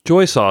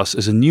Joy Sauce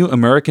is a new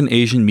American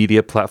Asian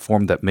media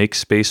platform that makes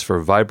space for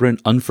vibrant,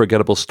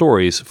 unforgettable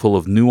stories full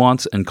of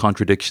nuance and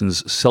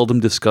contradictions seldom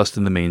discussed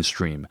in the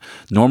mainstream,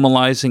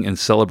 normalizing and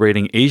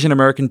celebrating Asian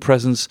American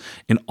presence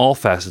in all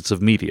facets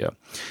of media.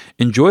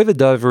 Enjoy the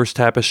diverse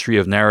tapestry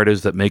of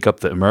narratives that make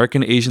up the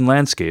American Asian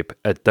landscape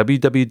at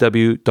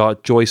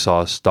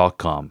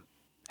www.joysauce.com.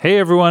 Hey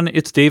everyone,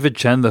 it's David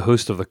Chen, the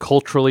host of the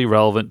Culturally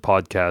Relevant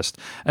podcast,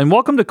 and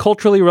welcome to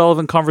Culturally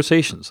Relevant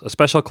Conversations, a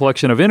special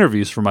collection of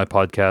interviews for my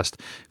podcast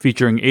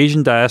featuring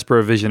Asian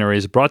diaspora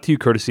visionaries brought to you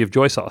courtesy of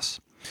Joy Sauce.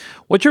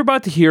 What you're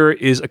about to hear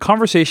is a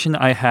conversation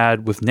I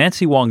had with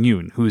Nancy Wang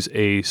Yuen, who's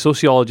a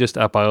sociologist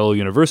at Biola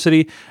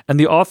University and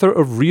the author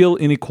of Real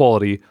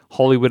Inequality,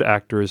 Hollywood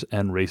Actors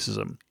and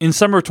Racism. In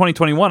summer of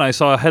 2021, I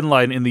saw a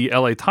headline in the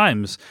LA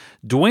Times,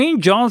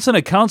 Dwayne Johnson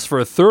accounts for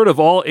a third of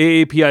all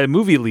AAPI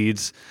movie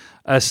leads.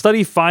 A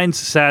study finds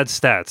sad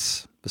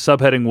stats. The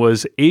subheading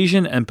was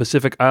Asian and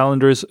Pacific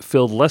Islanders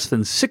filled less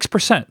than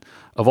 6%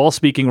 of all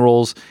speaking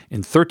roles in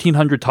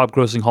 1,300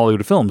 top-grossing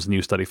Hollywood films,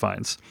 new study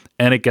finds.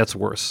 And it gets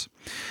worse.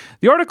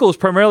 The article is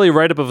primarily a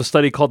write-up of a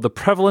study called The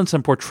Prevalence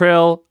and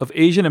Portrayal of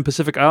Asian and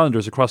Pacific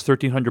Islanders Across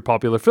 1,300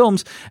 Popular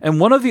Films, and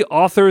one of the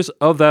authors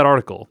of that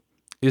article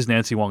is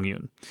Nancy Wang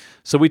Yuen.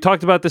 So we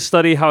talked about this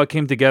study, how it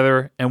came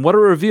together, and what it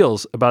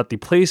reveals about the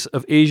place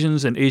of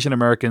Asians and Asian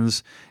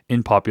Americans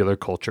in popular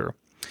culture.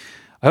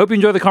 I hope you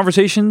enjoy the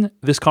conversation.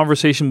 This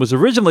conversation was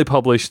originally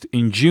published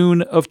in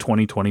June of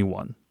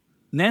 2021.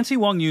 Nancy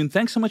Wang Yuen,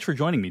 thanks so much for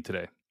joining me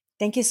today.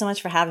 Thank you so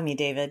much for having me,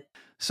 David.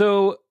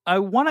 So I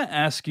want to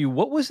ask you,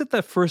 what was it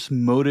that first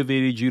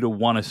motivated you to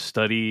want to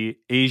study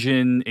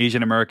Asian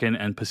American,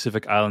 and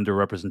Pacific Islander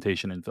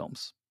representation in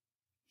films?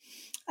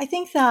 I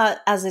think that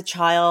as a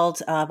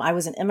child, I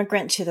was an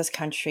immigrant to this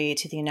country,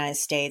 to the United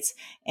States,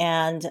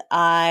 and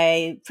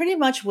I pretty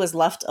much was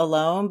left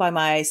alone by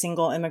my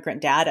single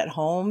immigrant dad at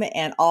home,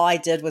 and all I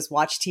did was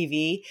watch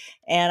TV.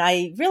 And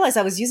I realized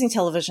I was using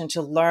television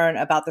to learn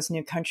about this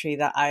new country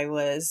that I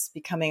was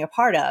becoming a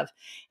part of.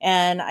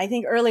 And I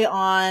think early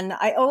on,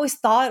 I always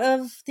thought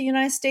of the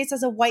United States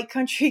as a white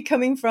country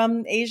coming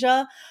from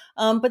Asia.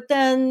 But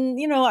then,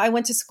 I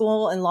went to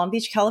school in Long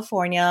Beach,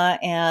 California,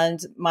 and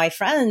my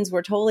friends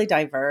were totally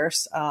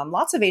diverse,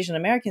 lots of Asian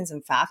Americans,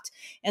 in fact.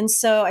 And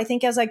so I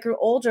think as I grew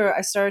older,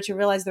 I started to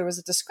realize there was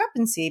a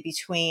discrepancy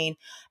between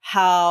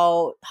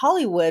how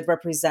Hollywood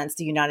represents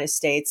the United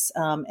States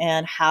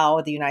and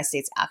how the United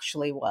States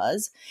actually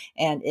was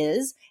and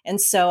is.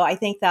 And so I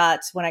think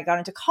that when I got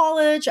into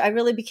college, I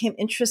really became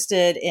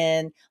interested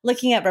in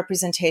looking at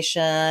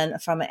representation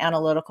from an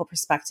analytical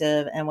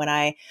perspective. And when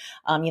I,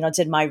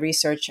 did my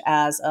research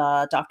as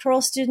a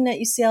doctoral student at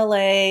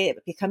UCLA,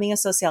 becoming a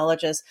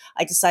sociologist,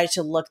 I decided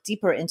to look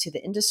deeper into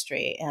the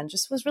industry and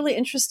just was really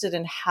interested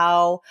in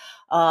how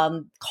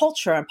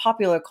culture and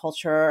popular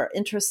culture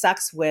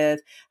intersects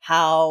with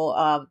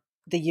how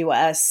the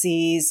U.S.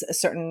 sees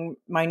certain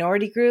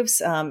minority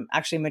groups,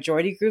 actually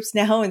majority groups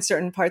now in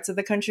certain parts of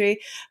the country,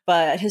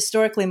 but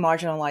historically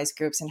marginalized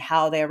groups and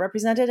how they are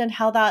represented and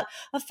how that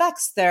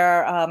affects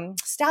their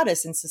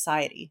status in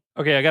society.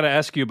 Okay, I got to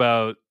ask you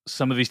about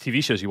some of these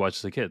TV shows you watched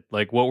as a kid.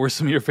 Like, what were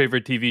some of your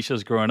favorite TV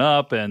shows growing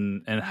up,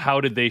 and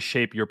how did they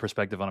shape your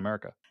perspective on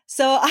America?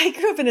 So I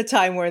grew up in a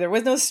time where there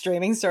was no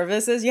streaming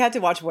services. You had to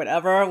watch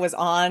whatever was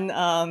on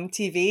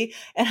TV.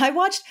 And I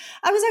was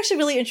actually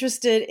really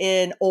interested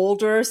in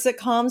older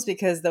sitcoms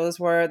because those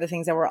were the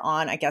things that were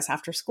on, I guess,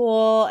 after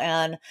school.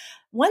 And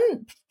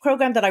one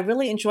program that I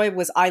really enjoyed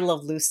was I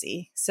Love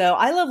Lucy. So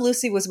I Love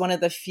Lucy was one of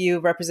the few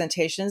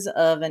representations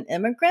of an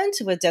immigrant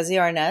with Desi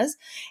Arnaz.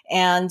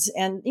 And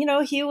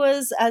he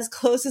was as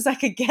close as I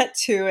could get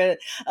to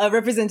a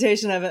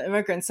representation of an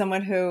immigrant,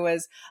 someone who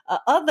was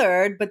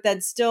othered, but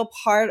then still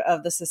part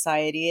of the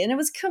society. And it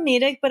was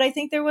comedic, but I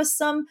think there was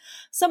some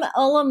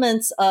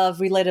elements of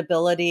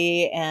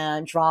relatability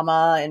and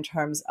drama in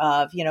terms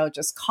of,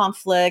 just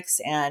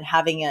conflicts and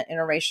having an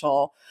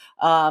interracial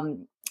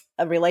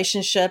a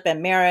relationship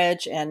and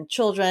marriage and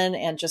children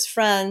and just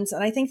friends.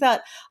 And I think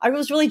that I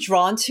was really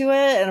drawn to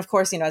it. And of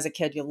course, as a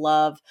kid, you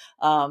love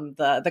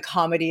the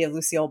comedy of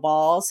Lucille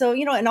Ball. So,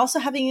 and also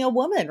having a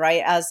woman,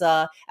 right, as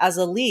a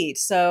lead.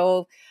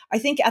 So I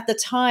think at the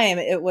time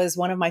it was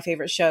one of my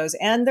favorite shows.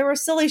 And there were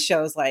silly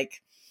shows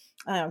like,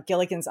 I don't know,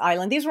 Gilligan's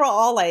Island. These were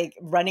all like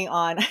running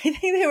on. I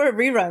think they were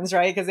reruns,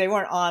 right? Because they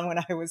weren't on when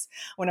I was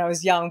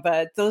young.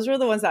 But those were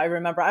the ones that I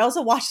remember. I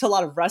also watched a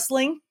lot of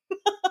wrestling.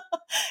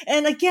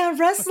 And again,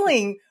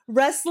 wrestling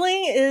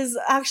is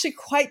actually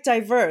quite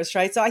diverse,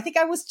 right? So I think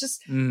I was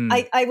just,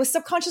 I was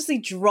subconsciously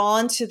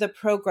drawn to the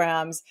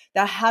programs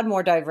that had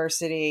more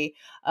diversity,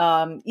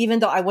 even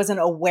though I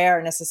wasn't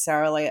aware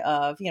necessarily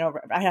of,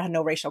 I had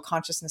no racial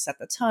consciousness at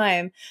the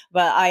time,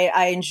 but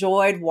I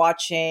enjoyed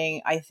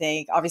watching, I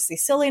think, obviously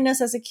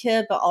silliness as a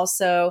kid, but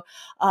also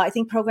I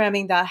think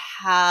programming that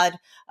had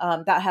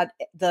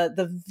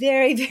the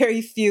very,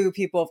 very few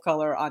people of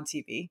color on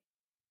TV.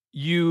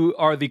 You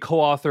are the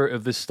co-author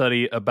of this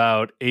study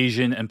about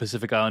Asian and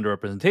Pacific Islander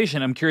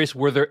representation. I'm curious,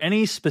 were there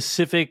any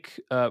specific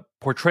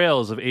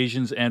portrayals of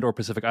Asians and or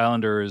Pacific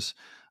Islanders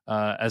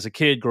as a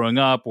kid growing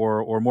up,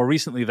 or more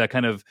recently, that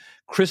kind of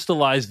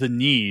crystallized the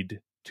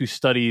need to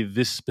study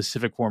this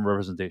specific form of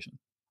representation?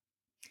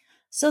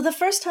 So the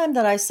first time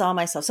that I saw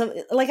myself,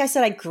 so like I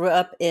said, I grew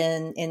up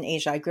in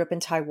Asia. I grew up in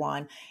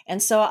Taiwan,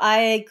 and so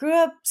I grew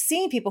up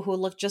seeing people who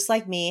looked just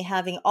like me,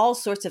 having all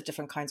sorts of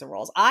different kinds of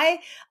roles. I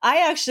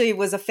actually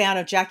was a fan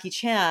of Jackie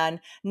Chan,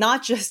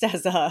 not just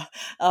as a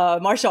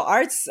martial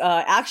arts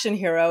action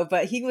hero,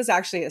 but he was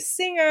actually a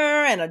singer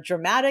and a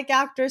dramatic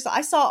actor. So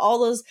I saw all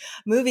those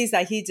movies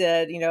that he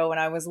did, when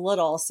I was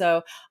little.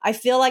 So I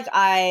feel like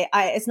I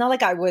it's not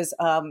like I was.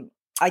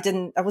 I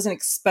wasn't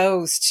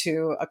exposed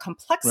to a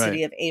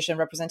complexity Right. of Asian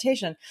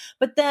representation.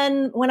 But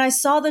then when I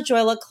saw the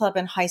Joy Luck Club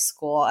in high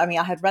school, I mean,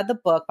 I had read the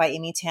book by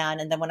Amy Tan.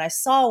 And then when I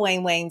saw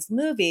Wang Wang's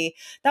movie,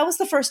 that was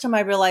the first time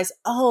I realized,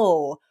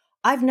 oh,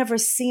 I've never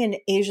seen an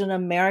Asian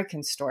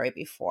American story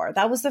before.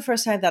 That was the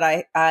first time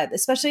that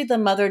especially the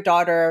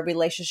mother-daughter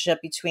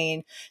relationship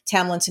between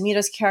Tamlin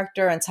Tomita's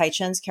character and Tai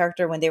Chen's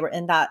character when they were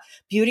in that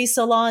beauty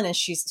salon and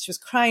she was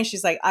crying.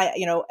 She's like,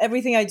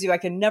 everything I do, I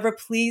can never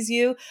please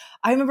you.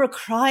 I remember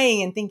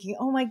crying and thinking,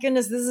 oh my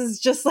goodness, this is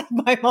just like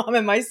my mom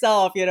and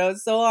myself,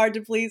 it's so hard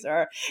to please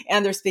her.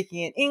 And they're speaking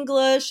in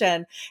English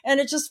and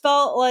it just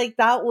felt like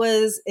that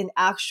was an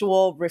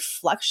actual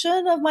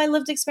reflection of my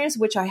lived experience,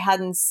 which I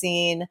hadn't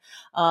seen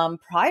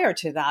prior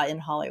to that in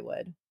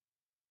Hollywood.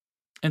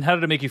 And how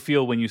did it make you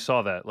feel when you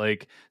saw that?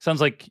 Like,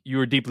 sounds like you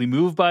were deeply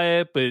moved by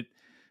it, but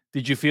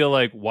did you feel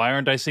like, why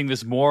aren't I seeing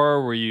this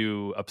more? Were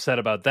you upset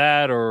about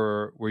that,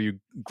 or were you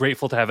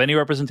grateful to have any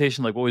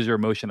representation? Like, what was your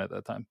emotion at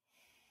that time?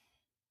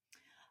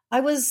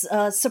 I was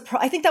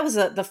surprised. I think that was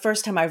the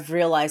first time I've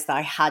realized that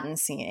I hadn't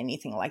seen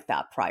anything like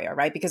that prior,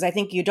 right? Because I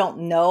think you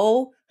don't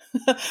know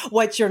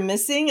what you're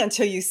missing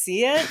until you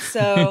see it.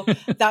 So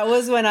that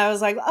was when I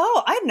was like,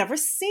 oh, I've never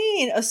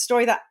seen a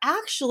story that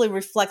actually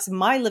reflects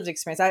my lived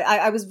experience.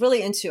 I was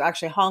really into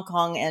actually Hong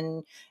Kong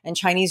and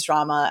Chinese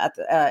drama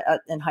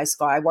in high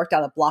school. I worked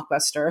at a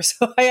Blockbuster.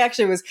 So I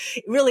actually was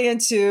really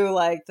into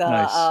like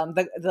Nice.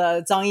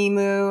 the Zhang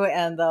Yimou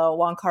and the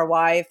Wong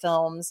Kar-wai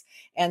films.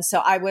 And so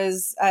I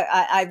was,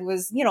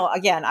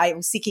 again, I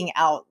was seeking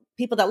out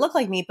people that look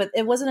like me, but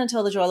it wasn't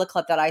until the Joy Luck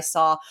Club that I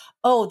saw,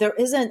 oh, there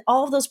isn't,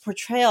 all of those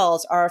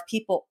portrayals are of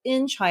people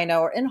in China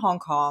or in Hong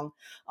Kong.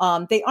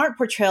 They aren't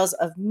portrayals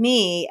of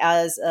me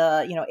as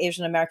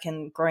Asian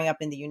American growing up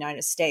in the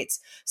United States.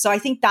 So I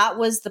think that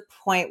was the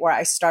point where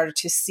I started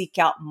to seek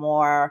out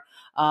more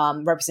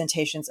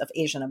representations of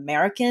Asian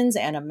Americans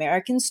and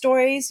American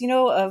stories,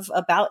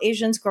 about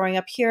Asians growing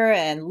up here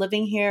and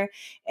living here.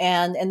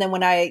 And then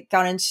when I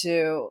got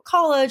into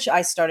college,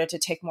 I started to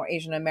take more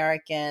Asian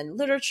American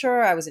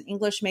literature. I was an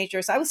English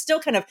major, so I was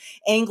still kind of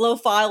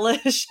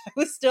Anglophile-ish. I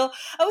was still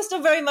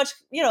very much,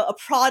 a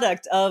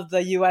product of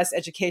the U.S.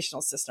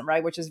 educational system,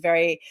 right, which is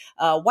very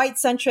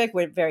white-centric,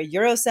 very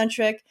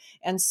Eurocentric.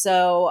 And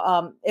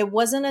so it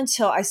wasn't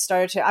until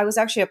I was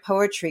actually a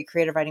poetry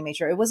creative writing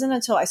major. It wasn't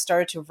until I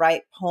started to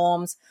write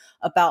poems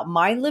about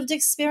my lived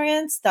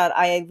experience that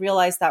I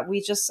realized that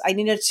I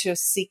needed to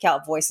seek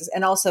out voices,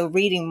 and also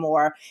reading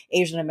more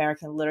Asian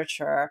American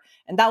literature.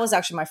 And that was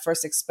actually my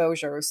first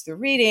exposure, was through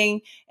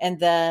reading. And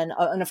then,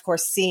 and of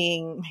course,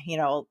 seeing,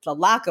 the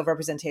lack of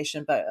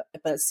representation,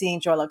 but seeing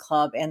Joy Luck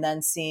Club, and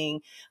then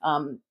seeing,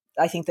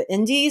 I think the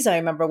indies. I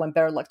remember when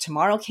Better Luck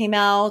Tomorrow came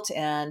out,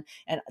 and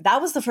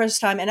that was the first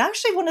time, and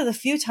actually one of the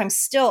few times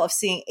still, of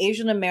seeing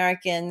Asian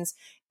Americans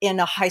in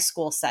a high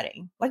school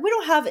setting. Like, we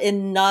don't have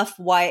enough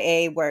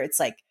YA where it's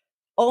like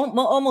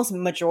almost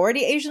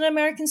majority Asian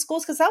American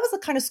schools, because that was the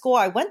kind of school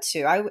I went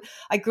to.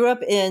 I grew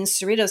up in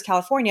Cerritos,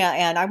 California,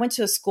 and I went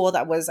to a school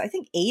that was, I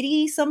think,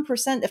 80 some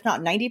percent, if not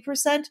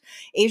 90%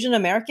 Asian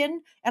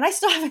American. And I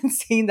still haven't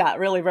seen that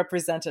really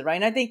represented, right?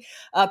 And I think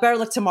Better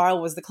Luck Tomorrow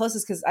was the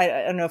closest, because I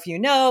don't know if you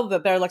know,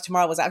 but Better Luck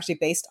Tomorrow was actually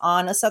based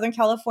on a Southern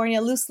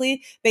California,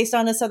 loosely based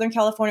on a Southern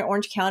California,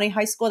 Orange County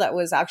high school that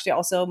was actually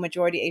also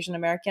majority Asian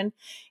American.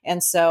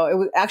 And so it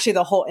was actually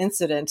the whole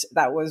incident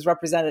that was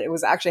represented. It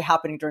was actually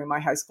happening during my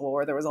high school,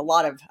 where there was a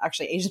lot of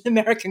actually Asian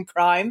American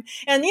crime.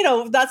 And,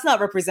 that's not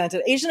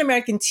represented. Asian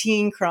American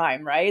teen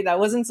crime, right? That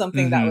wasn't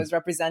something that was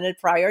represented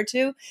prior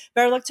to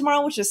Better Luck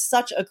Tomorrow, which is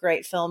such a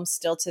great film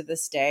still to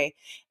this day.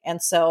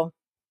 And so,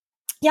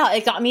 yeah,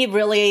 it got me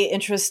really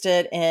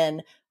interested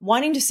in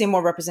wanting to see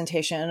more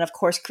representation, and of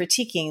course,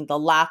 critiquing the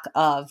lack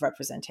of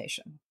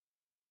representation.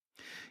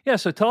 Yeah,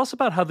 so tell us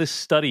about how this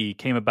study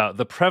came about,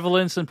 the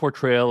prevalence and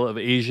portrayal of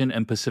Asian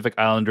and Pacific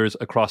Islanders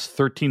across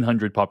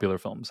 1,300 popular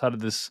films. How did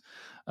this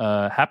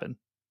happen?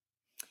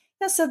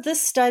 Yeah, so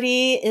this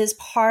study is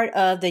part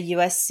of the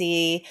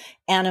USC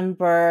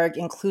Annenberg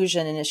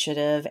Inclusion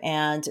Initiative,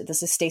 and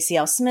this is Stacey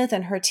L. Smith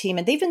and her team,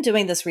 and they've been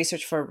doing this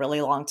research for a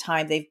really long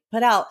time. They've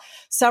put out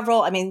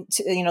several.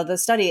 The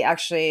study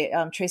actually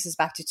traces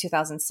back to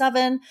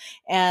 2007,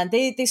 and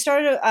they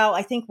started out,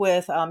 I think,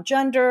 with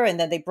gender, and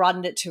then they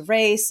broadened it to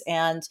race,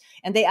 and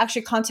they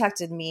actually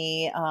contacted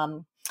me.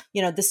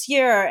 this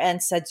year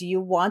and said, do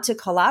you want to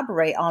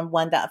collaborate on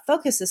one that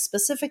focuses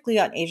specifically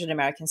on Asian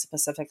Americans and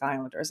Pacific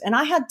Islanders? And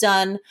I had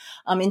done,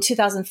 in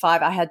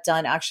 2005, I had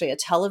done actually a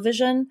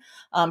television,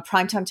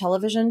 primetime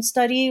television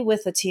study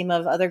with a team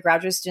of other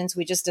graduate students.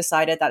 We just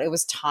decided that it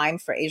was time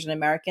for Asian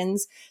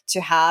Americans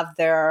to have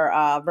their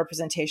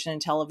representation in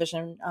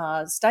television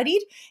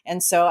studied.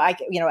 And so at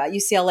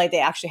UCLA, they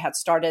actually had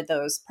started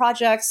those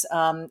projects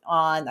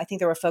I think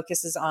there were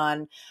focuses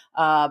on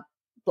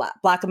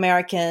Black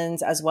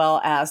Americans as well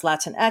as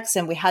Latinx,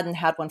 and we hadn't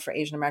had one for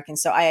Asian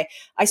Americans. So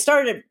I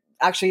started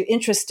actually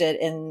interested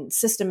in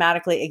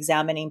systematically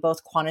examining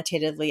both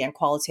quantitatively and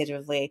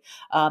qualitatively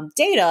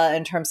data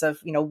in terms of,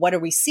 what are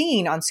we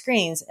seeing on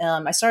screens?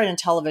 I started in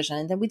television,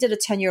 and then we did a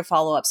 10-year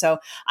follow-up. So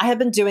I have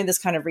been doing this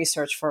kind of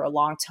research for a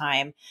long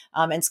time,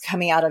 and it's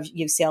coming out of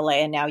UCLA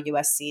and now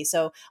USC.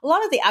 So a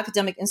lot of the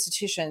academic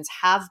institutions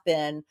have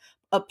been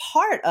a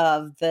part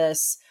of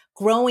this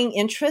growing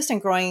interest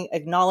and growing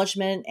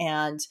acknowledgement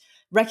and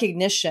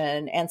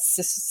recognition and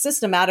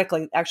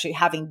systematically actually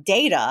having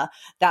data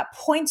that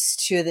points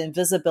to the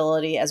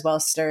invisibility as well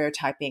as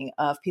stereotyping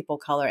of people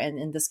of color, and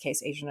in this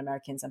case, Asian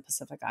Americans and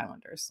Pacific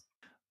Islanders.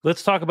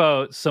 Let's talk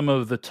about some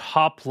of the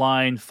top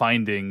line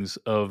findings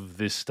of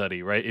this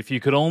study, right? If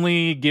you could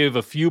only give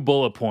a few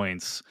bullet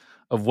points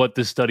of what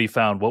this study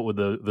found, what would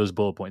those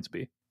bullet points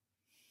be?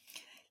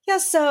 Yeah,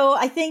 so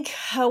I think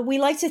we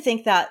like to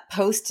think that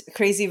post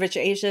Crazy Rich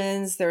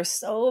Asians, there's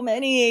so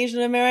many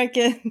Asian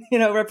American,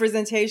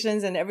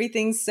 representations, and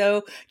everything's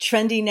so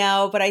trendy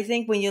now. But I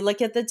think when you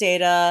look at the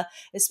data,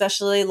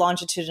 especially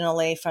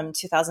longitudinally from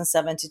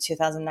 2007 to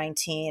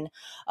 2019,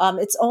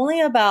 it's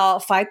only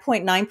about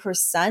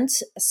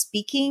 5.9%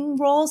 speaking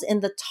roles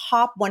in the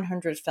top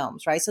 100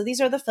 films, right? So these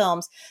are the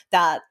films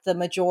that the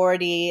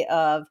majority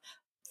of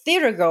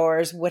theater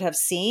goers would have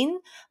seen.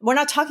 We're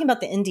not talking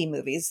about the indie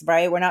movies,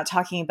 right? We're not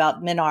talking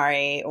about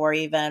Minari or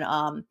even,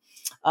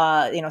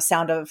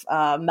 Sound of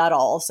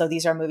Metal. So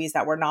these are movies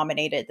that were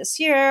nominated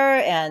this year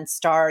and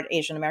starred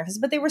Asian Americans,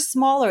 but they were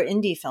smaller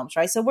indie films,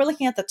 right? So we're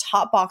looking at the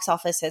top box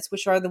office hits,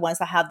 which are the ones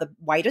that have the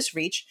widest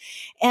reach.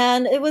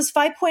 And it was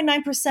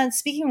 5.9%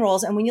 speaking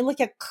roles. And when you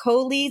look at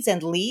co-leads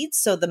and leads,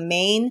 so the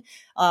main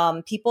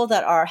people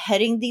that are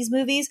heading these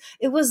movies,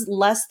 it was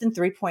less than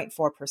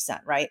 3.4%,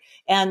 right?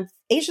 And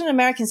Asian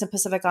Americans and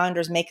Pacific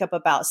Islanders make up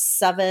about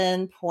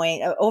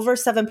over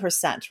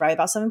 7%, right?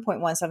 About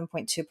 7.1,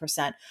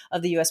 7.2%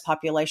 of the US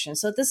population.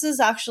 So this is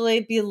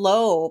actually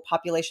below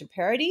population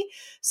parity.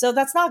 So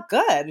that's not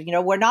good.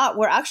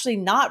 We're actually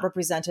not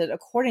represented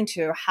according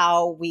to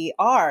how we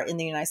are in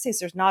the United States.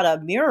 There's not a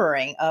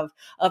mirroring of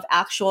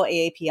actual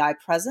AAPI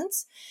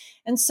presence.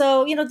 And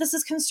so, this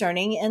is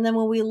concerning. And then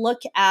when we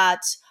look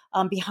at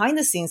behind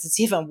the scenes,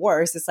 it's even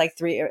worse. It's like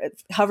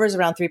it hovers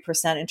around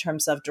 3% in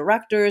terms of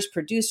directors,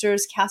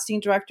 producers, casting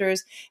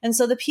directors. And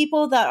so the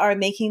people that are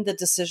making the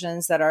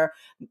decisions, that are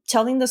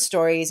telling the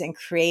stories and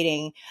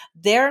creating,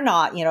 they're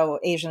not,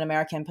 Asian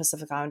American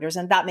Pacific Islanders.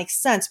 And that makes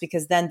sense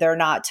because then they're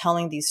not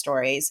telling these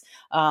stories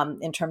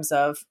in terms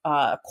of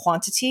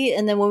quantity.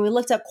 And then when we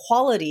looked at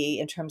quality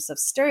in terms of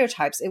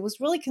stereotypes, it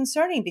was really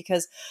concerning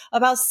because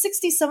about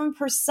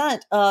 67%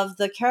 of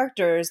the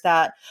characters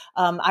that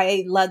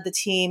I led the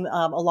team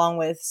along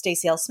with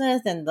Stacey L.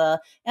 Smith and the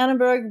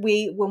Annenberg,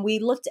 when we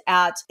looked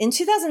at in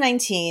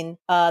 2019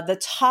 the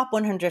top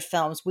 100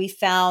 films, we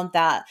found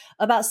that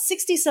about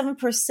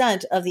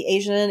 67% of the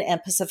Asian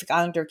and Pacific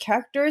Islander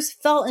characters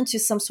fell into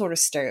some sort of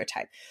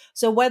stereotype.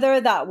 So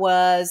whether that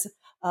was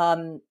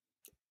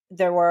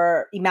there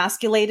were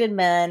emasculated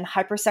men,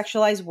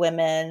 hypersexualized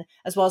women,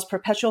 as well as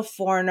perpetual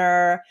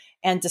foreigner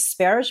and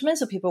disparagement.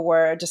 So people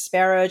were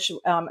disparaged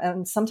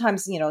and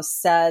sometimes,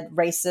 said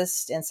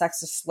racist and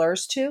sexist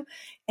slurs too.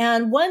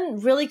 And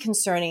one really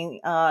concerning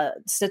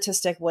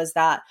statistic was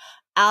that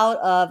out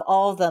of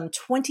all of them,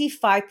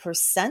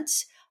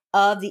 25%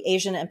 of the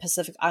Asian and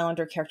Pacific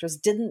Islander characters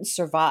didn't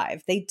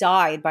survive. They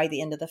died by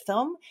the end of the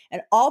film,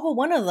 and all but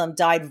one of them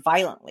died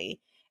violently.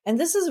 And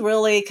this is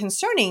really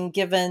concerning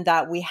given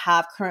that we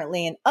have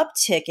currently an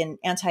uptick in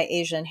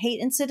anti-Asian hate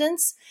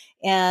incidents,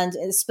 and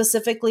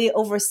specifically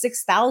over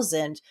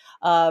 6,000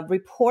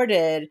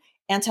 reported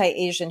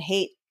anti-Asian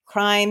hate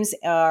crimes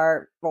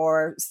or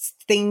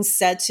things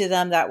said to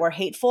them that were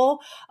hateful.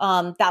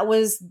 That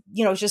was,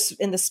 just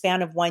in the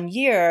span of 1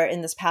 year,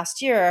 in this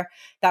past year,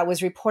 that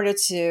was reported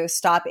to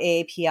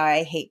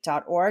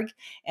stopaapihate.org.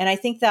 And I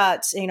think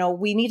that,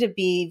 we need to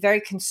be very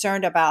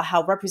concerned about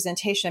how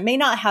representation may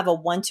not have a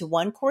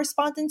one-to-one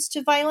correspondence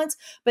to violence,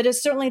 but it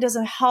certainly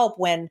doesn't help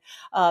when,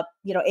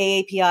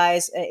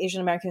 AAPIs,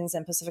 Asian Americans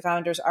and Pacific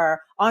Islanders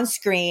are on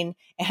screen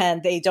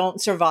and they don't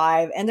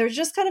survive. And they're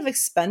just kind of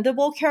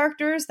expendable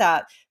characters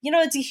that,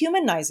 it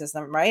dehumanizes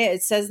them, right?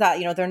 It says that,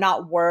 they're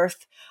not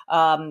worth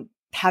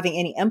having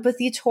any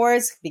empathy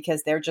towards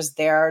because they're just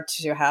there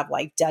to have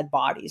like dead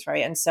bodies,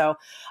 right? And so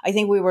I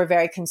think we were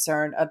very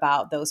concerned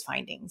about those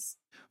findings.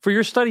 For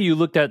your study, you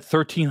looked at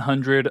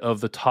 1,300 of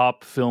the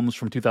top films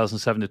from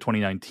 2007 to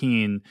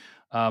 2019.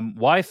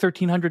 Why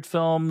 1,300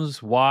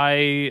 films?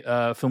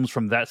 Why films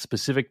from that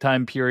specific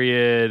time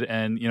period?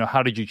 And,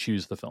 how did you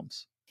choose the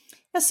films?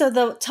 Yeah, so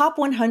the top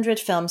 100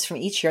 films from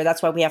each year,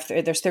 that's why we have,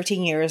 there's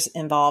 13 years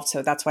involved.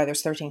 So that's why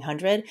there's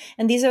 1,300.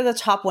 And these are the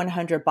top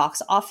 100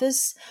 box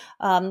office.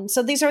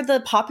 So these are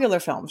the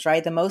popular films,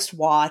 right? The most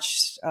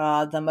watched,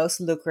 the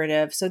most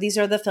lucrative. So these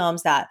are the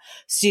films that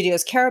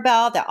studios care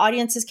about, that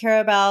audiences care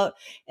about.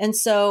 And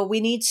so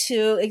we need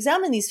to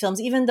examine these films,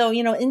 even though,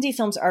 indie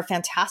films are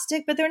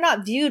fantastic, but they're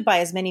not viewed by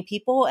as many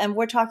people. And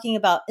we're talking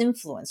about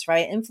influence,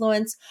 right?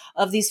 Influence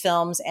of these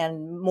films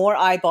and more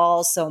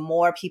eyeballs. So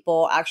more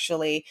people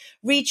actually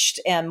reached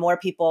and more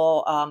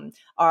people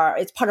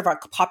it's part of our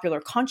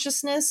popular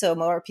consciousness. So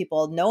more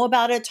people know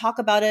about it, talk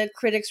about it,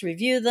 critics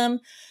review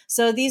them.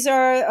 So these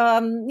are,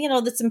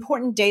 that's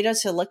important data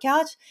to look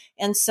at.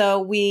 And so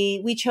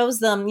we chose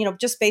them,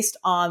 just based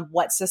on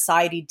what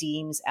society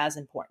deems as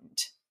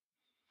important.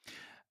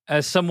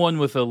 As someone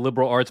with a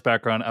liberal arts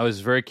background, I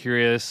was very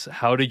curious,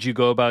 how did you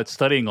go about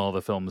studying all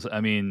the films?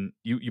 I mean,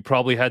 you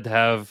probably had to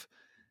have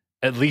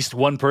at least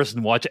one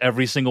person watch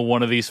every single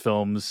one of these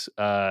films,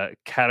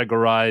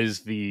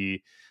 categorize the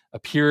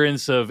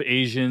appearance of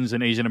Asians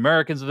and Asian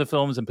Americans in the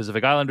films and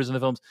Pacific Islanders in the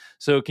films.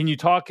 So can you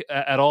talk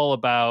at all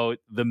about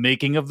the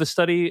making of the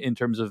study in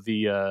terms of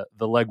the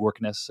legwork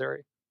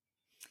necessary?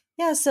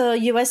 Yeah, so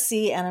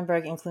USC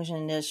Annenberg Inclusion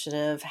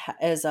Initiative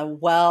is a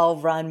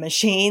well-run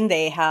machine.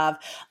 They have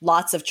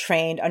lots of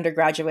trained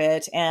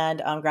undergraduate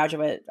and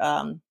graduate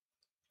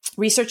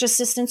research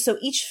assistants. So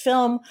each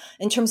film,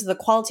 in terms of the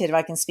qualitative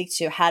I can speak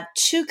to, had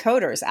two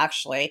coders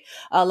actually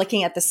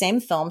looking at the same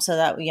film so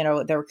that,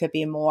 there could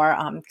be more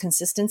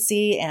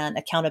consistency and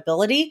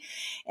accountability.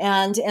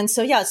 And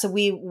so, yeah, so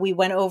we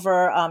went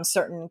over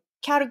certain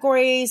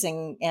categories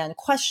and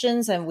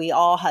questions, and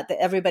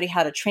everybody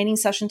had a training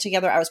session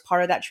together. I was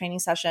part of that training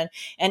session,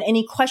 and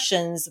any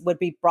questions would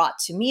be brought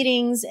to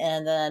meetings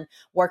and then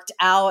worked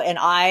out. And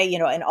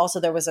and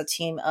also there was a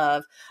team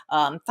of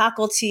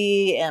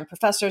faculty and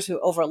professors who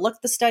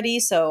overlooked the study.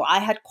 So I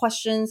had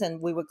questions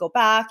and we would go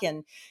back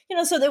and,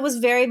 so there was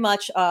very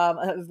much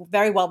a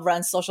very well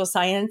run social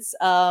science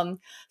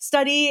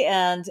study.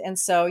 And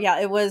so, yeah,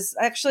 it was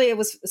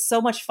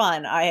so much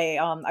fun.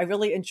 I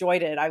really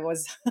enjoyed it. I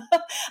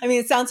mean,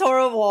 it sounds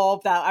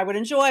horrible that I would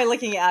enjoy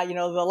looking at,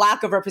 the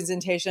lack of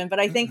representation, but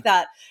I think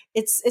that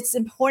it's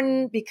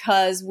important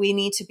because we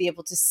need to be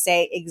able to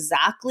say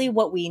exactly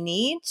what we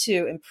need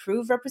to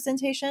improve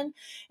representation,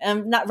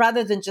 and not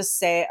rather than just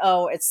say,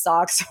 oh, it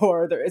sucks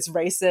or it's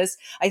racist.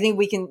 I think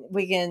we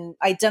can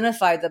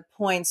identify the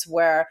points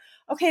where,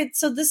 okay,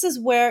 so this is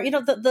where,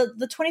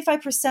 the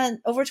 25%,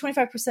 over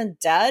 25%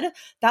 dead,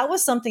 that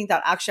was something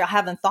that actually I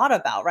haven't thought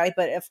about, right?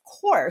 But of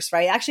course,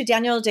 right? Actually,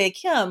 Daniel Day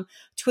Kim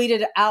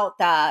tweeted out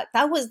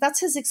that's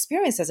his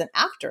experience as an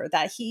actor,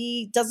 that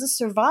he doesn't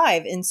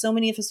survive in so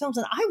many of his films.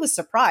 And I was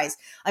surprised.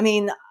 I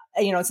mean,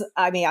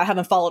 I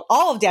haven't followed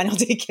all of Daniel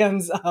Day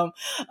Kim's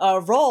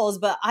roles,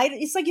 but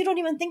it's like you don't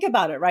even think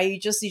about it, right? You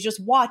just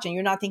watch, and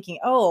you're not thinking,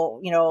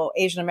 oh,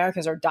 Asian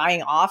Americans are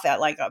dying off at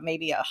like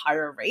maybe a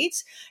higher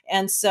rate.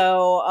 And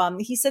so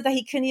he said that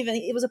he couldn't even.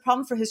 It was a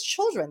problem for his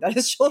children. That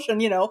his children,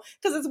 because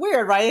it's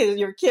weird, right?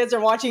 Your kids are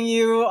watching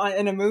you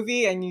in a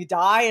movie and you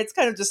die. It's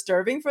kind of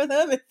disturbing for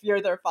them if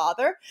you're their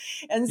father.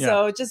 And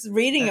so just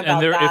reading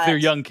about that, if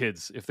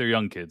they're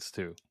young kids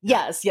too.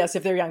 Yes,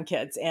 if they're young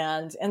kids,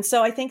 and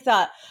so I think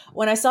that.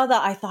 When I saw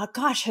that, I thought,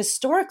 gosh,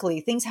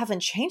 historically, things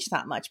haven't changed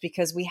that much,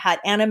 because we had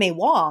Anna May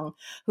Wong,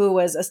 who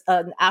was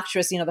an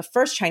actress, the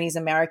first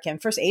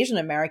first Asian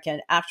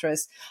American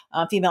actress,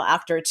 female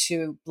actor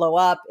to blow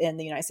up in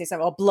the United States.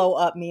 Well, blow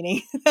up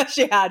meaning that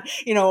she had,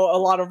 a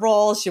lot of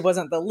roles. She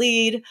wasn't the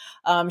lead.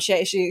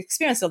 She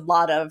experienced a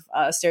lot of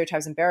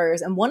stereotypes and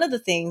barriers. And one of the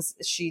things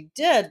she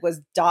did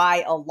was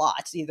die a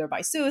lot, either by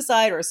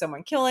suicide or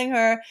someone killing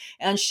her.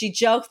 And she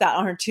joked that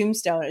on her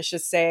tombstone, it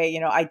should say,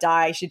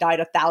 she died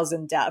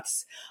 1,000 deaths.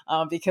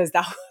 Because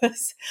that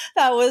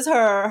was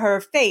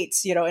her fate,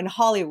 in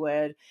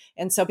Hollywood.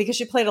 And so because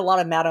she played a lot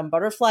of Madame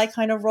Butterfly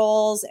kind of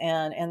roles,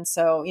 and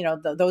so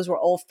those were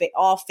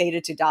all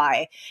fated to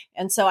die.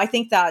 And so I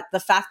think that the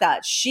fact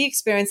that she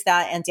experienced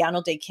that and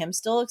Daniel Day Kim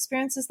still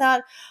experiences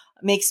that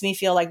makes me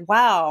feel like,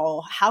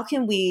 wow, how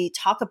can we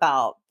talk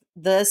about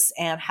this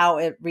and how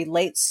it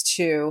relates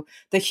to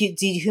the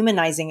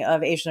dehumanizing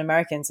of Asian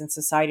Americans in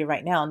society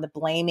right now, and the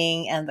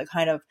blaming and the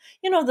kind of,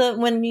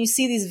 when you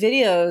see these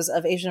videos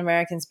of Asian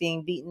Americans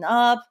being beaten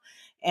up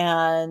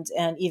and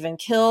even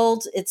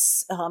killed,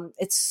 it's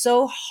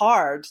so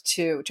hard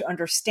to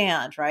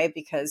understand, right?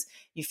 Because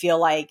you feel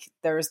like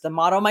there's the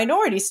model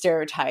minority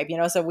stereotype,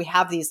 so we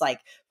have these like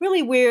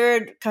really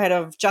weird kind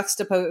of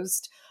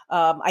juxtaposed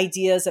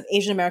ideas of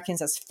Asian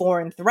Americans as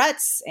foreign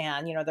threats,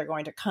 and they're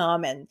going to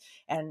come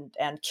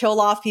and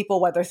kill off people,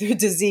 whether through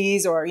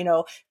disease or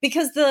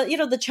because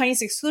the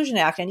Chinese Exclusion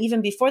Act, and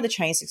even before the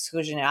Chinese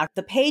Exclusion Act,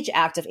 the Page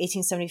Act of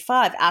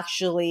 1875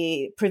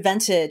 actually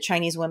prevented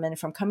Chinese women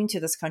from coming to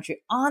this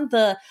country on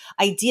the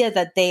idea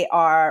that they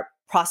are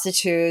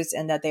prostitutes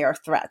and that they are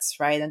threats,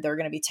 right? And there are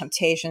going to be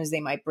temptations. They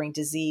might bring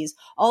disease.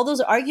 All those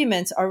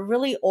arguments are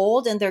really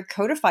old and they're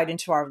codified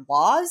into our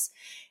laws.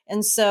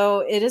 And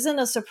so it isn't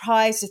a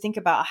surprise to think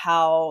about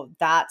how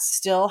that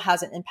still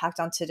has an impact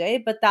on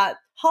today, but that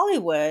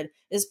Hollywood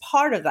is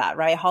part of that,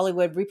 right?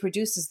 Hollywood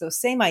reproduces those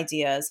same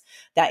ideas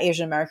that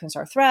Asian Americans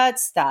are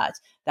threats, that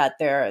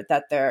they're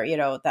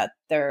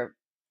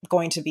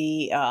going to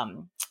be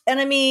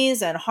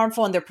enemies and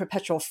harmful, and they're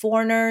perpetual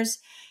foreigners.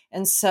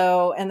 And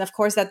so, and of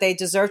course, that they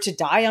deserve to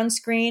die on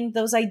screen.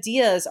 Those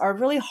ideas are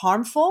really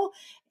harmful.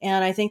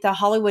 And I think that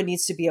Hollywood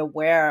needs to be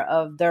aware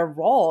of their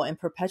role in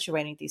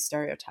perpetuating these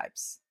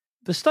stereotypes.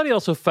 The study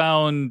also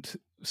found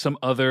some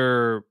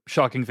other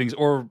shocking things,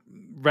 or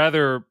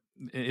rather,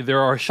 there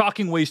are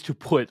shocking ways to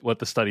put what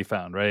the study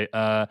found, right?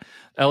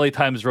 LA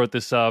Times wrote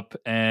this up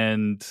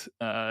and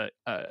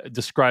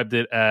described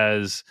it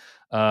as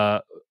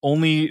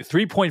only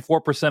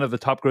 3.4% of the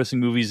top grossing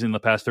movies in the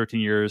past 13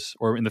 years,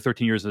 or in the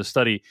 13 years of the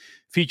study,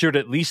 featured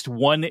at least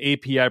one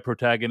API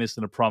protagonist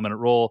in a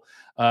prominent role.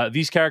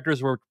 These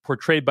characters were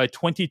portrayed by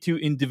 22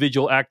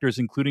 individual actors,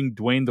 including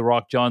Dwayne "The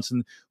Rock"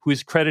 Johnson, who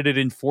is credited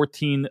in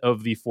 14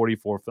 of the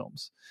 44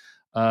 films.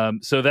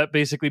 So that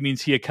basically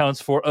means he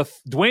accounts for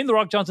Dwayne "The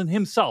Rock" Johnson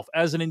himself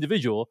as an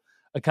individual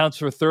accounts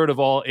for a third of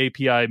all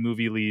API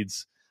movie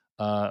leads,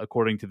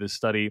 according to this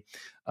study.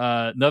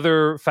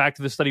 Another fact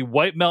of the study: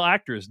 white male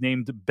actors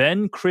named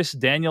Ben, Chris,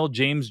 Daniel,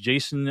 James,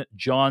 Jason,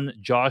 John,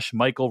 Josh,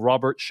 Michael,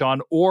 Robert, Sean,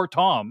 or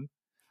Tom,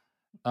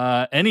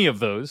 any of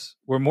those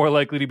were more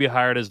likely to be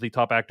hired as the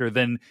top actor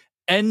than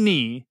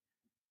any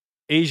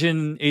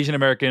Asian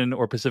American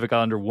or Pacific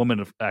Islander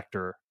woman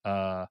actor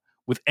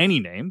with any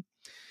name.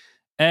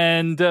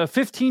 And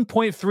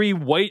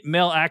 15.3 white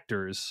male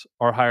actors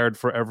are hired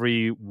for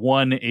every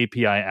one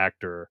API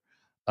actor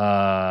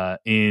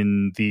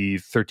in the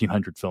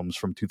 1,300 films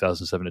from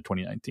 2007 to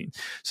 2019.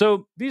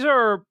 So these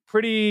are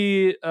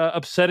pretty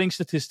upsetting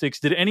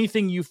statistics. Did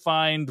anything you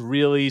find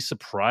really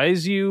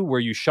surprise you? Were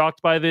you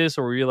shocked by this,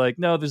 or were you like,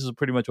 no, this is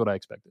pretty much what I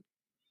expected?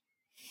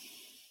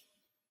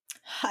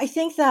 I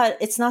think that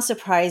it's not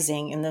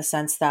surprising in the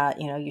sense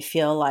that, you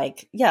feel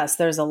like, yes,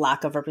 there's a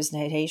lack of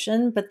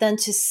representation, but then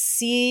to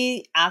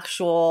see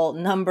actual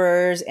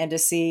numbers and to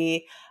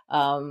see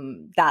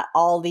that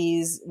all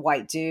these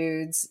white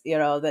dudes,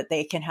 that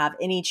they can have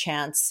any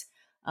chance,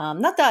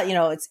 not that,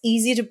 it's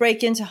easy to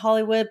break into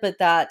Hollywood, but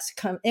that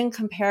in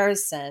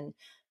comparison,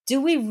 do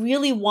we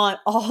really want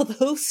all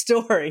those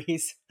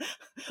stories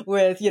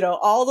with,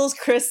 all those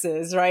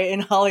Chris's, right, in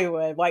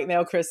Hollywood, white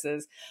male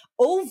Chris's,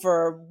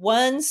 over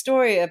one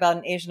story about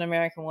an Asian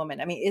American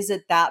woman? I mean, is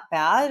it that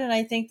bad? And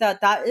I think that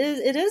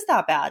it is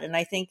that bad. And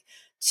I think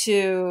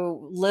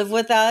to live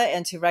with that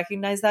and to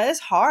recognize that is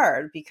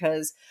hard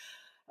because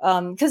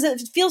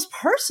it feels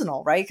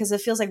personal, right? Because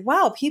it feels like,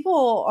 wow,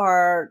 people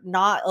are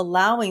not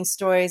allowing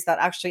stories that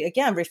actually,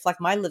 again,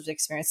 reflect my lived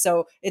experience.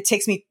 So it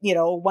takes me,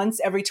 once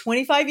every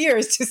 25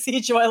 years to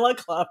see Joy Luck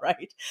Club,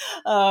 right?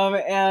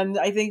 And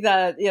I think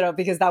that,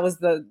 because that was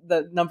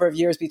the number of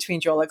years between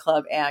Joy Luck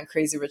Club and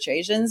Crazy Rich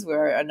Asians,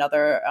 where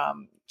another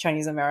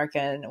Chinese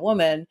American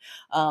woman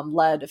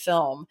led a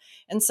film.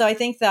 And so I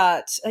think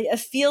that it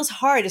feels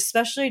hard,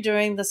 especially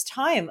during this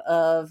time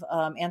of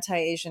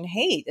anti-Asian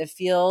hate. It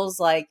feels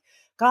like,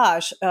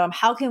 gosh,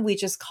 how can we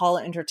just call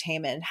it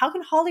entertainment? How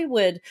can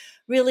Hollywood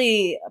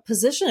really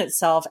position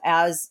itself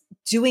as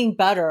doing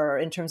better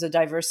in terms of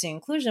diversity and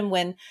inclusion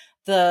when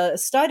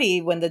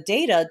the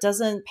data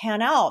doesn't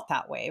pan out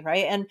that way,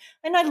 right? And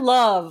I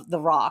love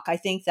The Rock. I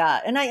think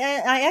that, and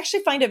I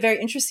actually find it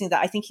very interesting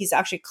that I think he's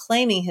actually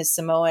claiming his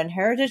Samoan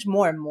heritage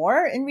more and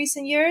more in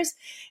recent years.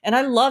 And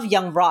I love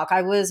young Rock.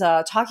 I was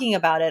talking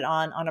about it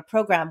on a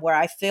program where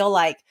I feel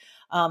like,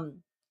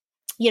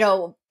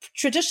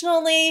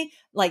 traditionally,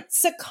 like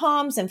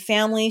sitcoms and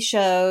family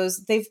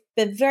shows, they've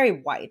been very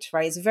white,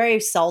 right? It's very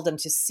seldom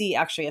to see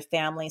actually a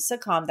family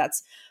sitcom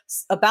that's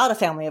about a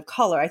family of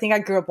color. I think I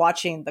grew up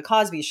watching The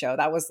Cosby Show.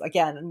 That was,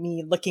 again,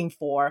 me looking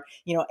for,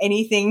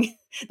 anything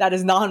that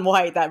is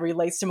non-white that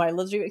relates to my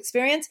lived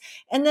experience.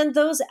 And then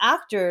those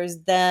actors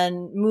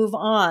then move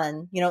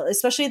on,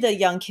 especially the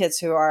young kids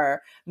who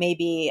are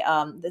maybe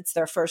it's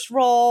their first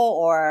role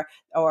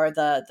or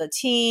the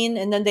teen.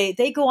 And then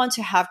they go on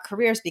to have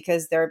careers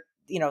because they're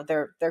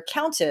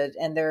counted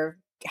and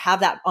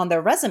have that on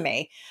their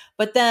resume.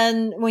 But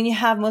then when you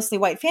have mostly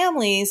white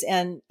families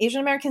and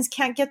Asian Americans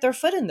can't get their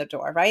foot in the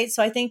door, right?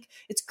 So I think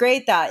it's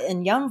great that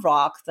in Young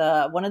Rock,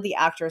 one of the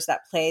actors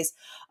that plays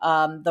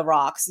The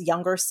Rock's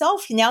younger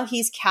self, now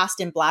he's cast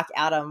in Black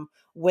Adam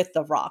with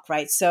The Rock,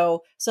 right?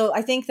 So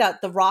I think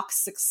that The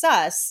Rock's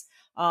success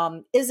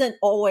isn't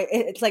always,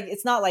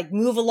 it's not like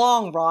move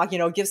along, Rock,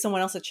 give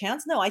someone else a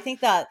chance. No, I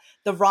think that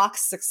The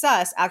Rock's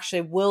success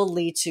actually will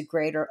lead to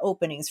greater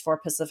openings for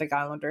Pacific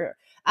Islander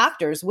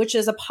actors, which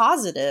is a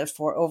positive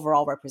for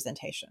overall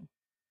representation.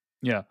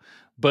 Yeah,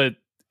 but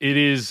it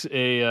is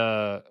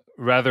a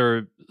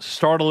rather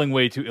startling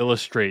way to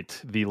illustrate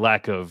the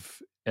lack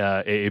of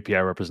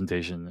AAPI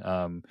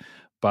representation.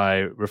 by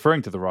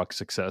referring to The Rock's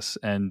success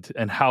and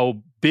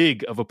how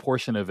big of a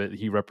portion of it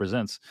he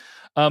represents.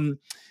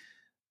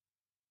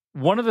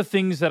 One of the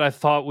things that I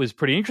thought was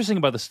pretty interesting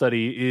about the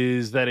study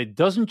is that it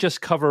doesn't just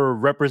cover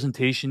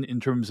representation in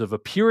terms of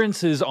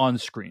appearances on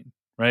screen,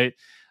 right?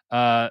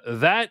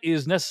 That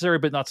is necessary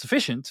but not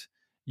sufficient.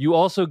 You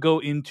also go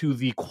into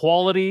the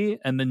quality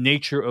and the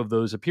nature of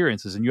those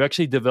appearances, and you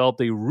actually developed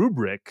a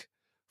rubric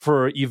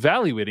for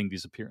evaluating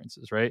these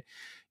appearances, right?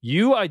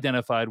 You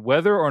identified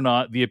whether or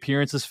not the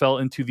appearances fell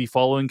into the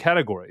following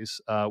categories,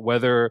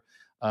 whether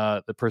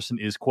the person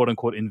is quote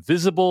unquote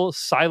invisible,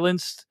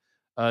 silenced,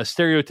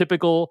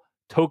 stereotypical,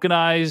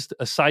 tokenized,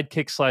 a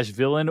sidekick /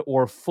 villain,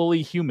 or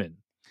fully human.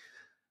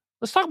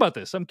 Let's talk about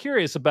this. I'm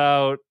curious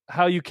about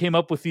how you came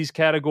up with these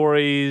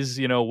categories.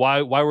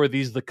 Why were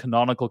these the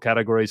canonical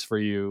categories for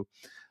you?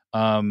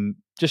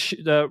 Just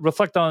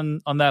reflect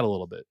on that a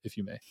little bit, if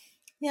you may.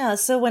 Yeah.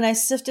 So when I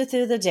sifted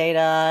through the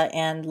data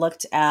and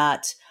looked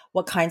at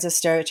what kinds of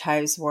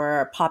stereotypes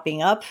were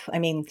popping up, I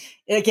mean,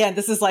 again,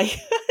 this is like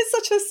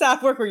such a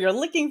sad work where you're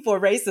looking for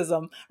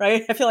racism,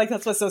 right? I feel like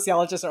that's what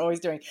sociologists are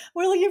always doing.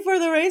 We're looking for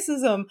the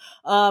racism,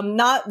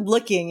 not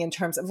looking in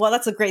terms of, well,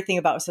 that's a great thing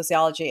about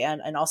sociology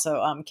and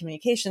also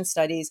communication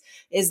studies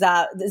is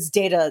that this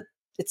data,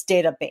 it's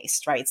data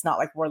based, right? It's not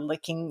like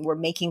we're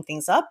making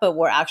things up, but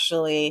we're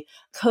actually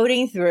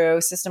coding through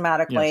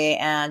systematically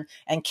and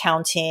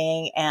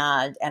counting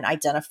and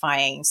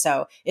identifying.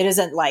 So it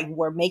isn't like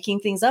we're making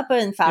things up,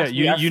 but in fact,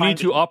 you need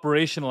to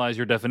operationalize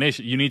your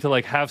definition. You need to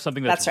have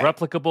something that's right.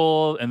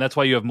 replicable, and that's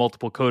why you have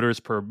multiple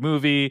coders per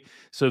movie,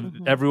 so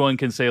everyone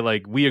can say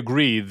we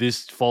agree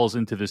this falls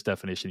into this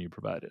definition you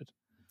provided.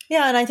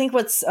 Yeah, and I think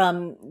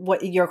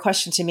what your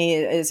question to me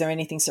is there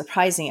anything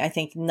surprising? I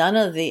think none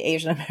of the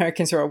Asian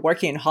Americans who are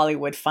working in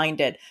Hollywood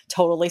find it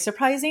totally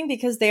surprising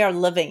because they are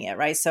living it,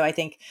 right? So I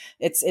think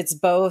it's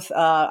both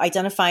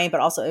identifying,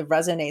 but also it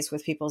resonates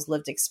with people's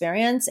lived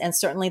experience, and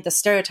certainly the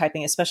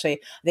stereotyping,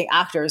 especially the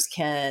actors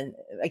can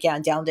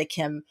again Downdick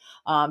Kim,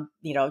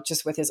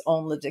 just with his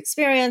own lived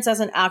experience as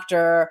an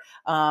actor,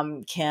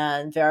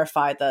 can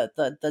verify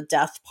the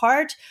death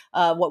part.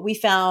 What we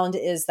found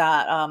is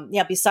that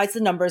besides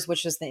the numbers,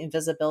 which is the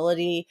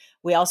invisibility,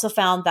 we also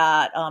found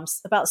that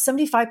about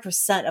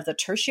 75% of the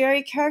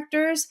tertiary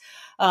characters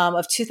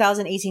of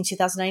 2018,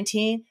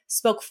 2019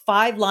 spoke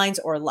 5 lines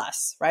or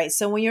less, right?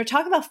 So when you're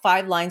talking about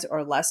 5 lines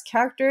or less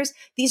characters,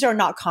 these are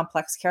not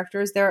complex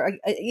characters. They're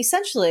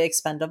essentially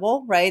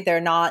expendable, right?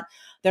 They're not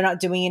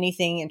doing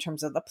anything in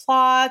terms of the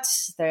plot.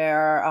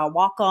 They're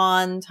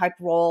walk-on type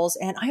roles.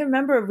 And I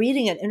remember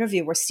reading an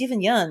interview where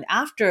Stephen Yeun,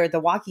 after The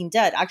Walking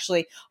Dead,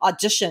 actually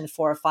auditioned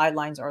for a 5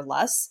 lines or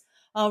less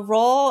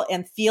role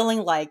and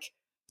feeling like,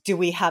 do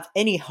we have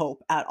any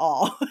hope at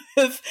all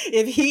if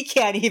he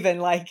can't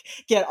even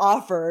get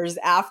offers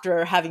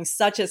after having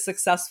such a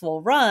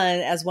successful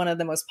run as one of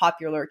the most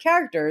popular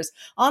characters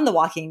on The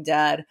Walking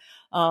Dead?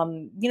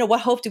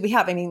 What hope do we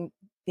have? I mean,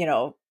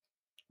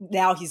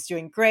 now he's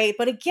doing great,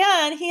 but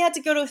again, he had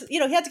to go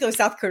to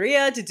South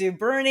Korea to do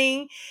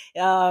Burning,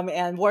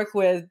 and work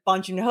with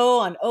Bong Joon-ho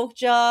on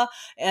Okja,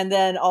 and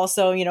then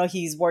also,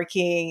 he's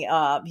working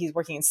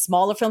in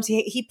smaller films.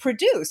 He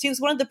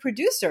was one of the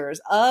producers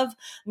of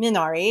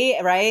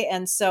Minari, right?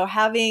 And so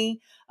he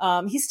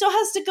still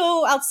has to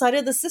go outside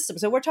of the system.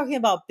 So we're talking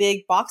about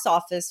big box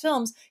office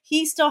films.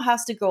 He still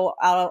has to go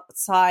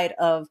outside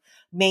of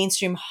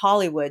mainstream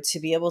Hollywood to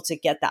be able to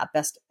get that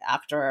Best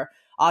Actor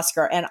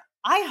Oscar. And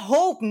I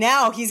hope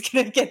now he's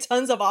going to get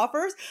tons of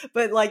offers,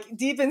 but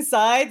deep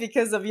inside,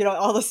 because of,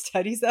 all the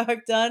studies that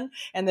I've done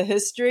and the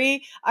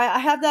history, I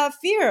have that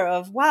fear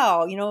of,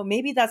 wow,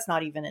 maybe that's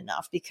not even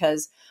enough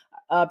because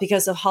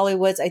of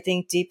Hollywood's, I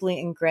think, deeply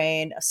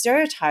ingrained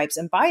stereotypes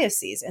and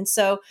biases. And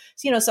so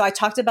I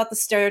talked about the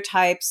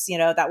stereotypes,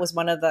 that was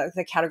one of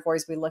the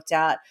categories we looked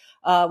at.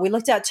 We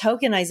looked at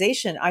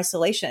tokenization,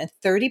 isolation, and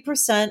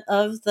 30%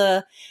 of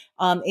the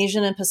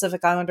Asian and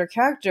Pacific Islander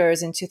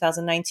characters in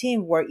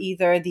 2019 were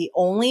either the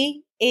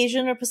only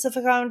Asian or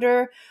Pacific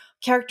Islander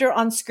character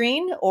on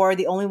screen or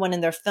the only one in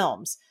their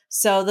films.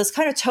 So this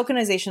kind of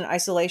tokenization,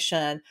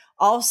 isolation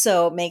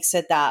also makes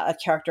it that a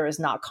character is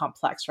not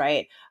complex,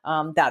 right?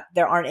 That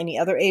there aren't any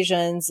other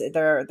Asians,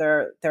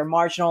 they're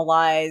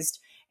marginalized.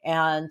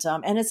 And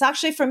it's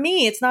actually, for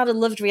me, it's not a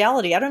lived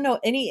reality. I don't know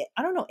any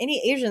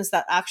Asians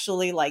that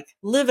actually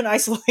live in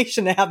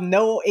isolation and have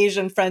no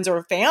Asian friends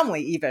or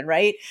family even,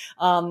 right?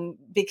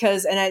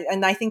 Because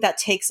I think that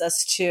takes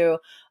us to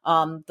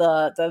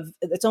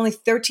it's only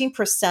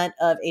 13%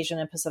 of Asian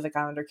and Pacific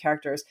Islander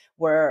characters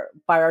were,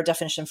 by our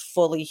definition,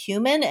 fully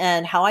human.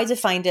 And how we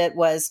defined it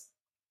was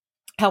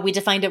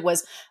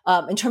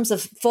in terms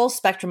of full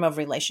spectrum of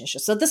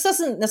relationships. So this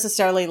doesn't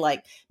necessarily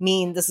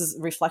mean this is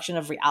a reflection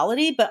of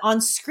reality, but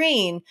on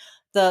screen,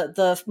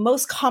 the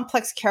most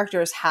complex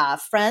characters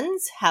have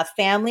friends, have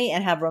family,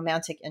 and have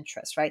romantic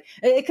interests, right?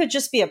 It could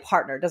just be a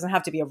partner. It doesn't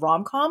have to be a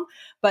rom-com,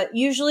 but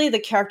usually the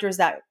characters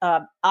that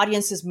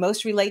audiences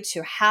most relate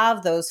to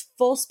have those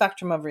full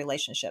spectrum of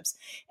relationships.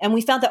 And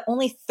we found that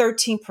only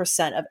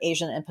 13% of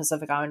Asian and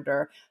Pacific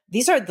Islander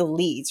these are the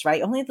leads,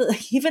 right?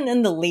 Even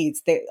in the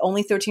leads,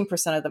 only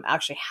 13% of them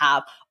actually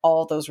have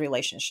all those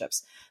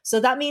relationships. So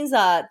that means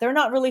that they're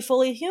not really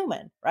fully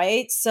human,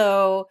 right?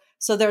 So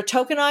they're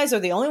tokenized, or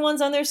the only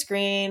ones on their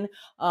screen.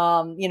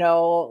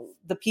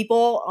 The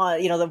people,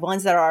 the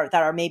ones that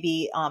are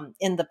maybe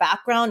in the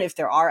background, if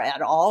there are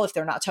at all, if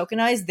they're not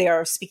tokenized, they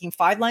are speaking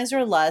 5 lines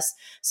or less.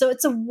 So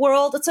it's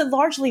a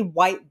largely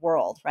white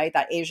world, right?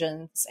 That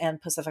Asians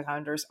and Pacific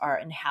Islanders are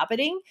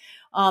inhabiting,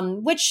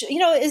 which,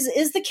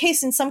 is the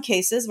case in some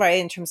cases, right?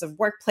 In terms of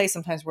workplace,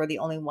 sometimes we're the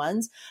only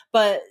ones,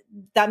 but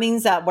that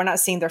means that we're not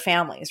seeing their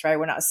families, right?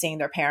 We're not seeing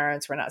their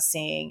parents. We're not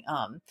seeing,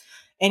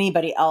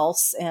 anybody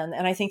else. And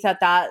I think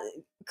that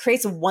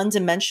creates a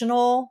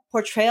one-dimensional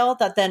portrayal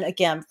that then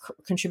again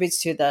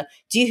contributes to the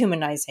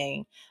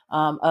dehumanizing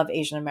of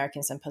Asian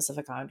Americans and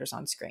Pacific Islanders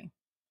on screen.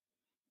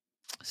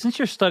 Since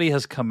your study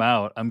has come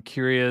out, I'm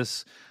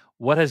curious,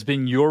 what has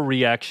been your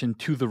reaction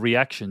to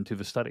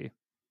the study?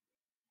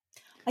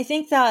 I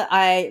think that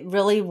I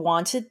really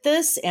wanted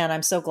this, and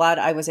I'm so glad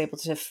I was able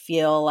to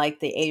feel like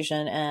the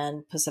Asian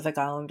and Pacific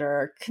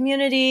Islander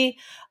community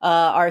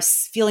are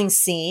feeling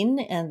seen,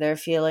 and they're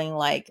feeling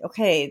like,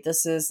 okay,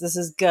 this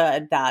is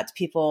good that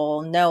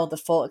people know the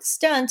full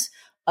extent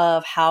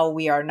of how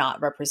we are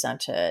not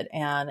represented,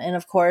 and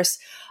of course,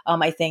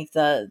 I think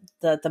the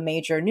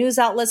major news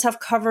outlets have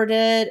covered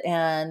it,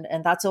 and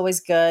that's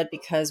always good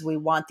because we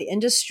want the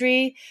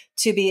industry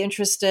to be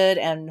interested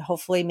and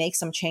hopefully make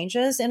some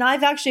changes. And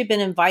I've actually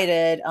been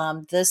invited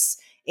this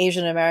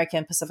Asian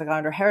American Pacific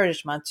Islander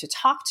Heritage Month to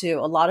talk to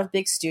a lot of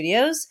big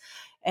studios.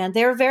 And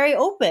they're very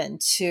open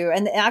to,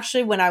 and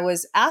actually when I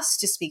was asked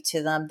to speak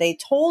to them, they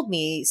told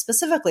me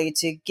specifically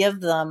to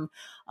give them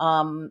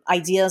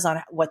ideas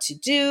on what to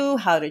do,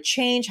 how to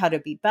change, how to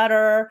be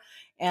better,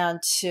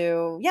 and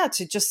to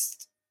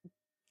just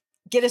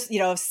get us,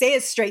 say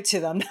it straight to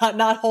them,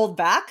 not hold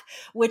back,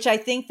 which I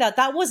think that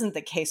wasn't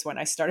the case when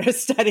I started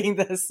studying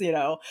this,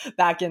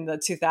 back in the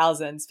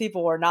 2000s.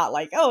 People were not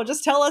like, oh,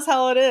 just tell us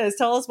how it is.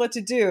 Tell us what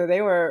to do.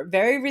 They were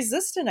very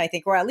resistant, I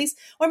think, or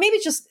maybe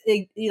just,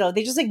 they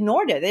just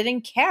ignored it. They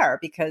didn't care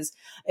because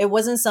it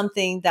wasn't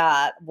something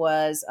that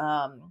was,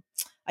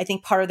 I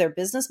think, part of their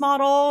business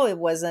model. It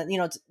wasn't,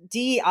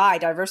 DEI,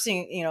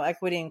 diversity,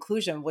 equity,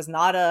 inclusion was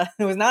not an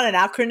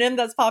acronym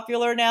that's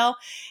popular now.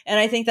 And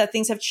I think that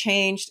things have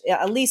changed,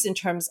 at least in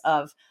terms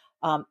of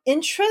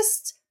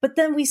interest. But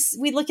then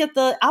we look at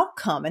the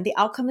outcome, and the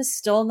outcome is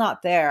still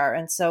not there.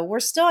 And so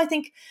we're still, I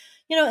think,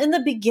 in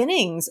the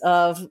beginnings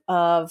of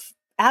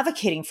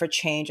advocating for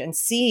change and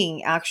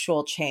seeing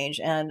actual change.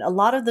 And a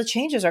lot of the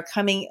changes are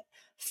coming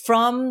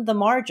from the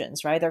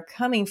margins, right? They're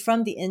coming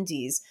from the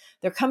indies.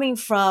 They're coming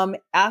from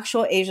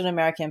actual Asian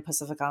American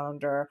Pacific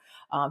Islander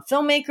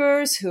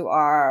filmmakers who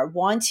are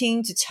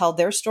wanting to tell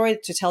their story,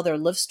 to tell their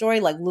lived story,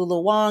 like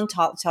Lulu Wang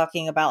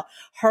talking about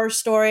her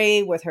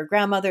story with her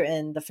grandmother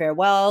in The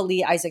Farewell,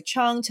 Lee Isaac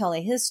Chung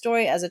telling his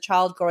story as a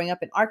child growing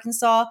up in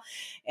Arkansas.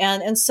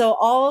 And so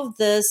all of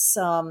this,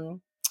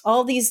 all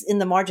of these in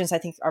the margins, I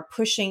think, are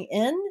pushing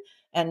in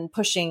and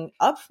pushing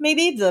up,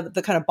 maybe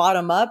the kind of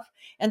bottom up.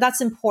 And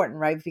that's important,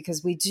 right?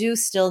 Because we do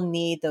still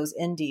need those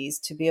indies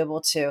to be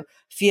able to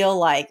feel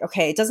like,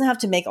 okay, it doesn't have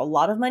to make a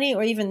lot of money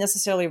or even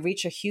necessarily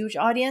reach a huge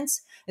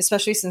audience,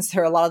 especially since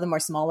a lot of them are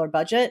smaller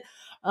budget.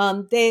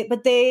 But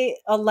they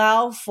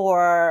allow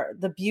for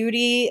the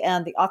beauty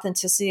and the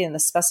authenticity and the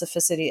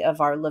specificity of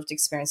our lived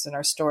experience and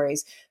our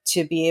stories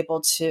to be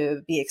able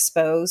to be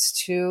exposed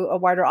to a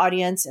wider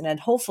audience. And then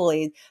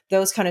hopefully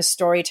those kind of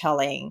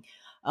storytelling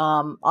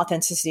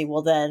authenticity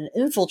will then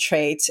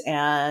infiltrate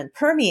and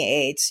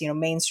permeate,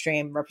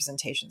 mainstream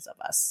representations of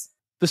us.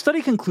 The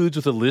study concludes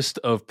with a list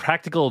of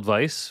practical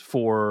advice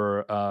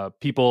for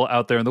people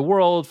out there in the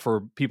world,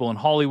 for people in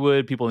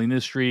Hollywood, people in the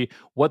industry,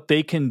 what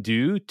they can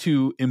do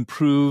to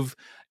improve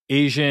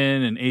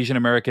Asian and Asian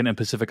American and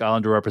Pacific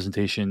Islander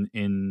representation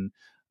in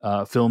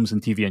films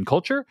and TV and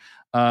culture.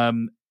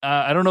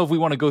 I don't know if we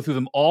want to go through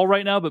them all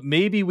right now, but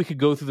maybe we could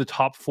go through the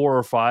top 4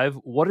 or 5.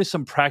 What is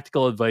some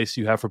practical advice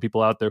you have for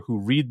people out there who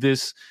read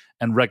this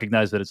and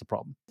recognize that it's a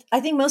problem? I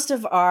think most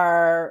of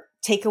our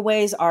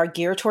takeaways are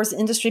geared towards the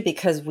industry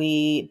because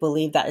we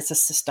believe that it's a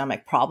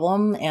systemic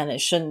problem and it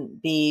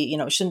shouldn't be,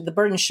 the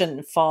burden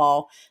shouldn't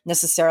fall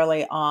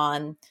necessarily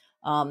on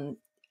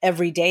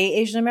everyday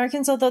Asian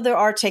Americans, although there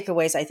are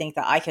takeaways I think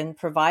that I can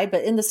provide.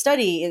 But in the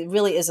study, it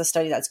really is a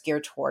study that's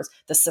geared towards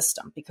the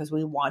system because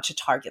we want to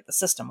target the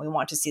system. We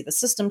want to see the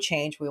system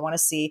change. We want to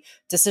see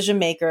decision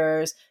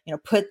makers,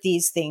 put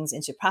these things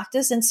into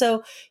practice. And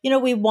so,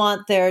 we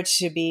want there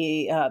to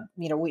be,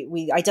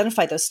 we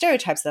identify those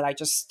stereotypes that I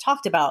just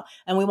talked about,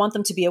 and we want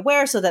them to be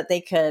aware so that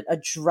they could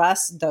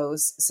address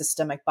those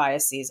systemic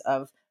biases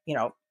of,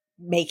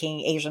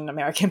 making Asian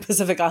American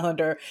Pacific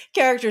Islander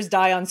characters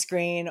die on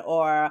screen,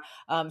 or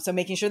so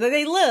making sure that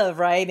they live,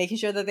 right? Making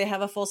sure that they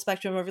have a full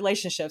spectrum of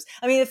relationships.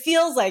 I mean, it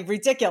feels like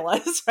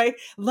ridiculous, right?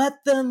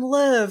 Let them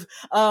live.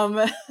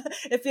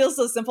 It feels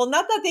so simple.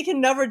 Not that they can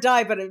never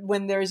die, but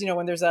when there's,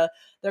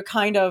 they're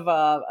kind of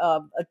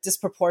a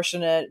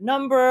disproportionate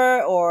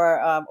number,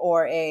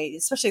 or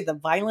especially the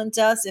violent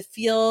deaths. It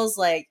feels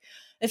like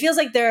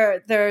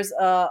there's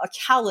a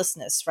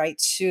callousness, right,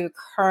 to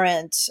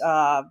current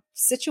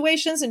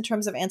situations in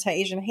terms of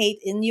anti-Asian hate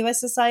in U.S.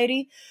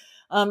 society.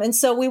 And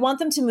so we want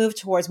them to move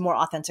towards more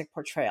authentic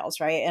portrayals,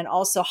 right? And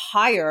also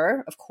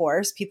hire, of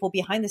course, people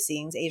behind the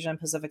scenes, Asian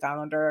Pacific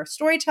Islander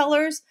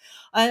storytellers,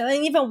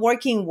 and even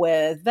working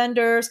with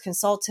vendors,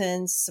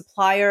 consultants,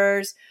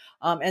 suppliers,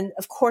 and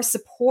of course,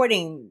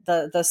 supporting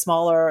the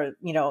smaller,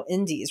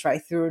 indies,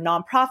 right, through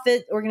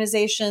nonprofit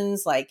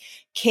organizations like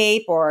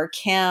CAPE or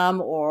CAM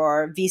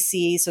or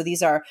VC. So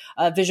these are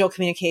Visual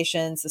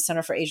Communications, the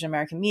Center for Asian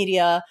American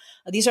Media.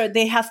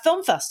 They have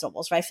film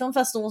festivals, right? Film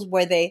festivals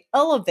where they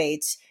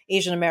elevate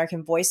Asian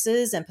American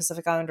voices and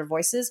Pacific Islander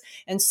voices.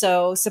 And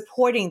so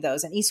supporting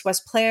those, and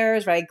East-West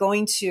players, right,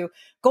 going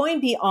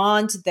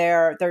beyond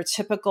their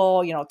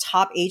typical,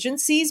 top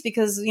agencies,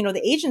 because,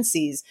 the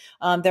agencies,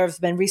 there have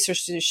been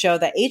research to show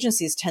that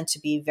agencies tend to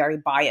be very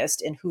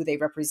biased in who they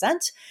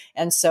represent.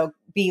 And so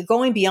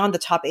going beyond the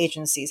top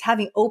agencies,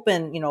 having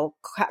open,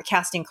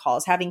 casting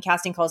calls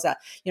that,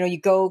 you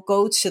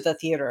go to the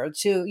theater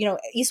to,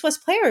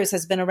 East-West Players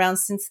has been around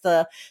since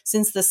the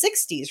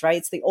 60s, right?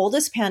 It's the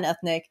oldest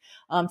pan-ethnic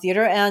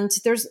theater. And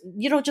there's,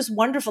 just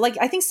wonderful, like,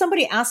 I think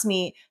somebody asked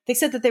me, they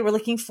said that they were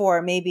looking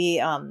for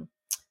maybe,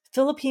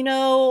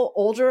 Filipino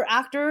older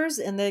actors,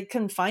 and they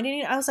couldn't find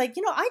any. I was like,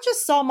 I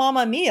just saw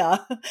Mamma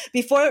Mia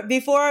before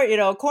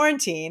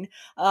quarantine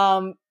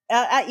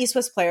at East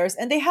West Players,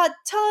 and they had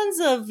tons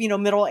of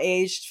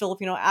middle-aged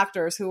Filipino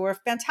actors who were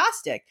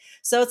fantastic.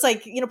 So it's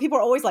like, people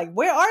are always like,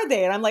 where are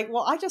they? And I'm like,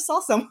 well, I just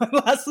saw someone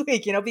last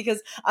week,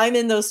 because I'm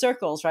in those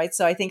circles, right?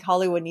 So I think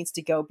Hollywood needs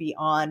to go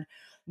beyond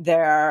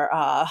their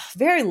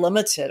very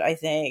limited, I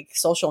think,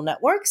 social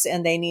networks,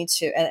 and they need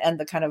to, and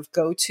the kind of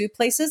go-to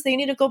places, they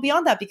need to go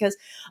beyond that, because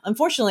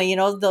unfortunately,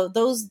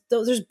 those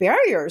there's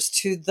barriers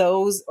to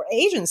those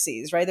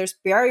agencies, right? There's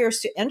barriers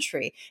to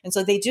entry, and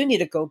so they do need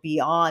to go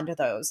beyond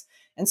those.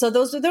 And so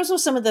those are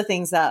some of the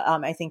things that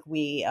I think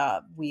we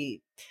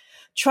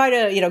try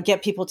to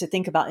get people to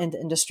think about in the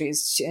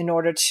industries in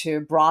order to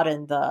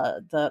broaden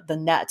the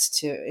net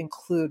to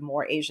include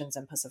more Asians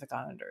and Pacific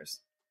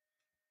Islanders.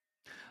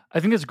 I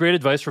think it's great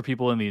advice for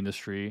people in the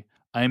industry.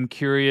 I'm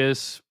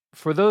curious,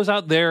 for those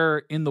out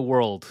there in the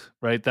world,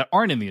 right, that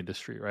aren't in the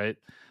industry, right,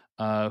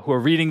 who are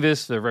reading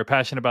this, they're very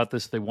passionate about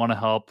this, they want to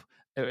help.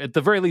 At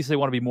the very least, they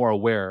want to be more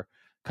aware.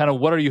 Kind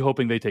of, what are you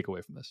hoping they take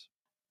away from this?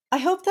 I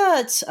hope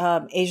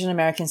that Asian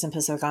Americans and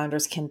Pacific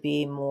Islanders can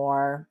be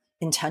more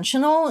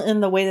intentional in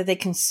the way that they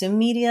consume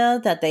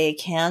media, that they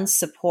can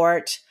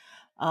support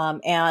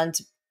and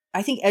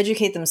I think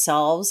educate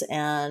themselves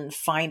and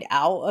find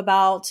out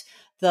about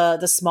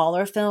the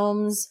smaller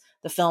films,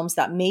 the films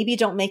that maybe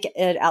don't make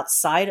it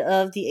outside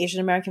of the Asian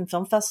American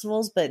film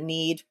festivals, but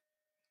need,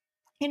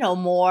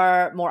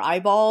 more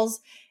eyeballs.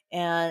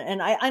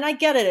 And I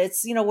get it.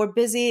 It's, we're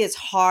busy. It's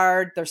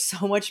hard. There's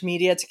so much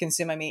media to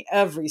consume. I mean,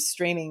 every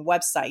streaming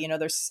website,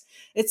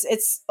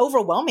 it's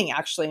overwhelming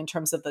actually in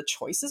terms of the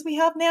choices we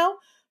have now.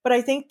 But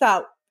I think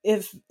that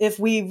if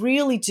we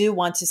really do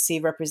want to see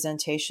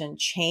representation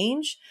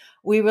change,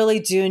 we really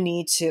do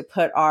need to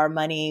put our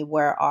money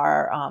where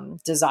our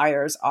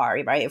desires are,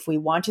 right? If we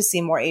want to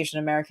see more Asian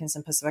Americans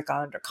and Pacific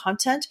Islander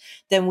content,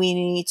 then we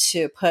need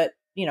to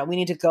we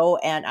need to go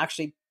and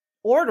actually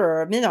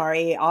order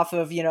Minari off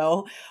of,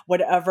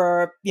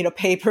 whatever,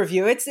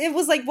 pay-per-view. It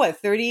was like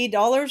what, $30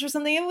 or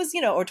something? It was,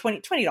 or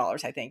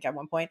 $20, I think at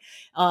one point.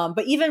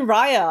 But even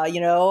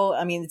Raya,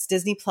 I mean, it's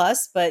Disney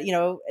Plus, but,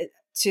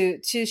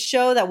 to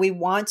show that we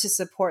want to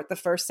support the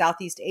first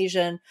Southeast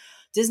Asian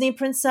Disney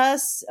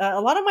princess, a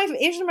lot of my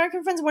Asian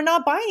American friends were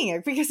not buying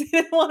it because they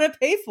didn't want to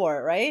pay for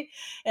it, right?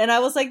 And I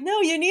was like,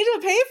 no, you need to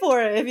pay for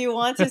it if you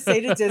want to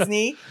say to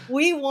Disney,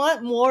 we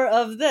want more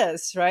of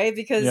this, right?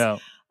 Because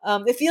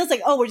it feels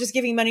like, oh, we're just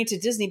giving money to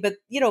Disney, but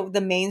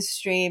the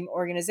mainstream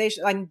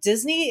organization,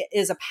 Disney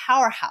is a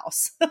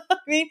powerhouse. I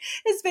mean,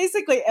 it's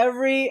basically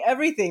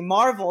everything,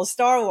 Marvel,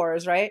 Star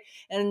Wars, right?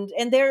 And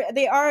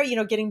they are,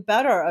 getting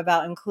better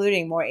about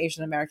including more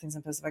Asian Americans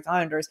and Pacific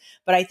Islanders.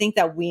 But I think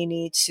that we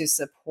need to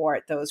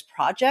support those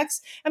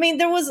projects. I mean,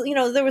 there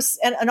was,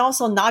 and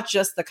also not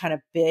just the kind of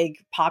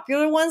big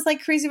popular ones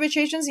like Crazy Rich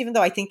Asians, even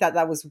though I think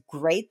that was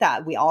great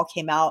that we all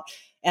came out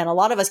And a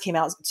lot of us came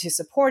out to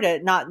support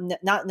it, not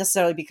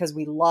necessarily because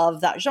we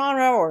love that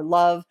genre or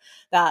love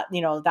that,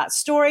 that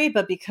story,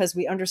 but because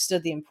we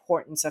understood the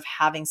importance of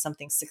having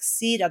something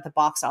succeed at the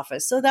box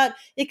office so that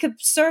it could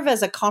serve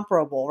as a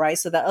comparable, right?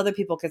 So that other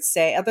people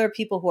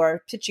who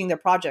are pitching their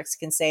projects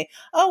can say,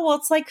 oh, well,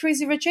 it's like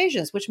Crazy Rich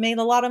Asians, which made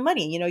a lot of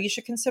money. You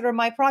should consider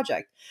my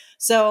project.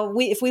 So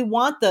if we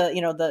want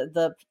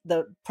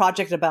the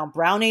project about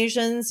brown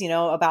Asians,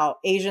 about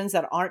Asians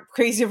that aren't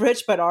crazy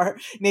rich, but are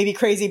maybe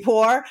crazy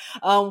poor,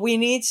 we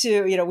need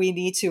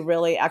to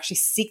really actually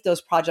seek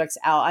those projects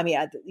out. I mean,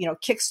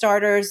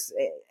 Kickstarters,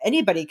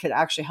 anybody could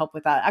actually help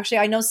with that. Actually,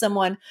 I know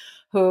someone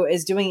who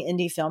is doing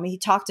indie film. He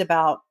talked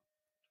about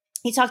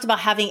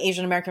having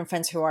Asian American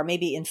friends who are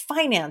maybe in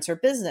finance or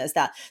business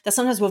that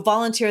sometimes will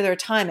volunteer their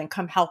time and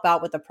come help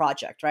out with the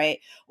project, right?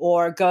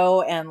 Or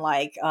go and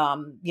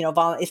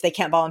if they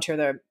can't volunteer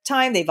their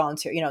time, they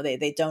volunteer,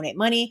 they donate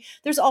money.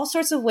 There's all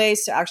sorts of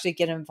ways to actually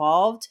get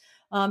involved.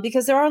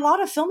 Because there are a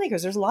lot of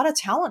filmmakers, there's a lot of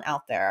talent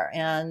out there.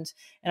 And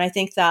I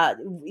think that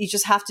you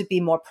just have to be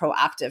more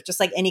proactive, just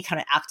like any kind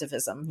of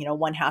activism,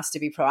 one has to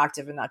be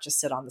proactive and not just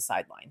sit on the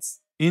sidelines.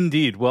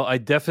 Indeed. Well, I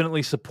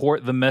definitely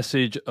support the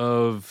message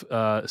of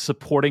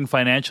supporting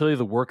financially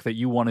the work that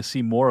you want to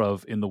see more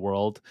of in the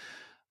world.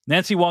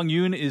 Nancy Wang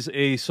Yuen is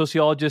a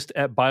sociologist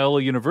at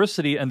Biola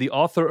University and the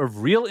author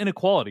of Real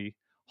Inequality,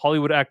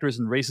 Hollywood Actors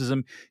and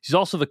Racism. She's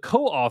also the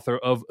co-author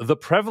of The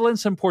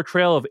Prevalence and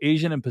Portrayal of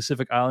Asian and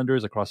Pacific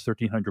Islanders Across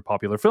 1,300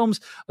 Popular Films,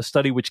 a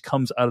study which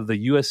comes out of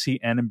the USC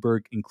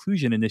Annenberg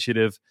Inclusion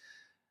Initiative.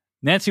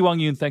 Nancy Wang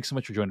Yuen, thanks so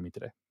much for joining me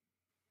today.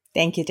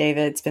 Thank you,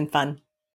 David. It's been fun.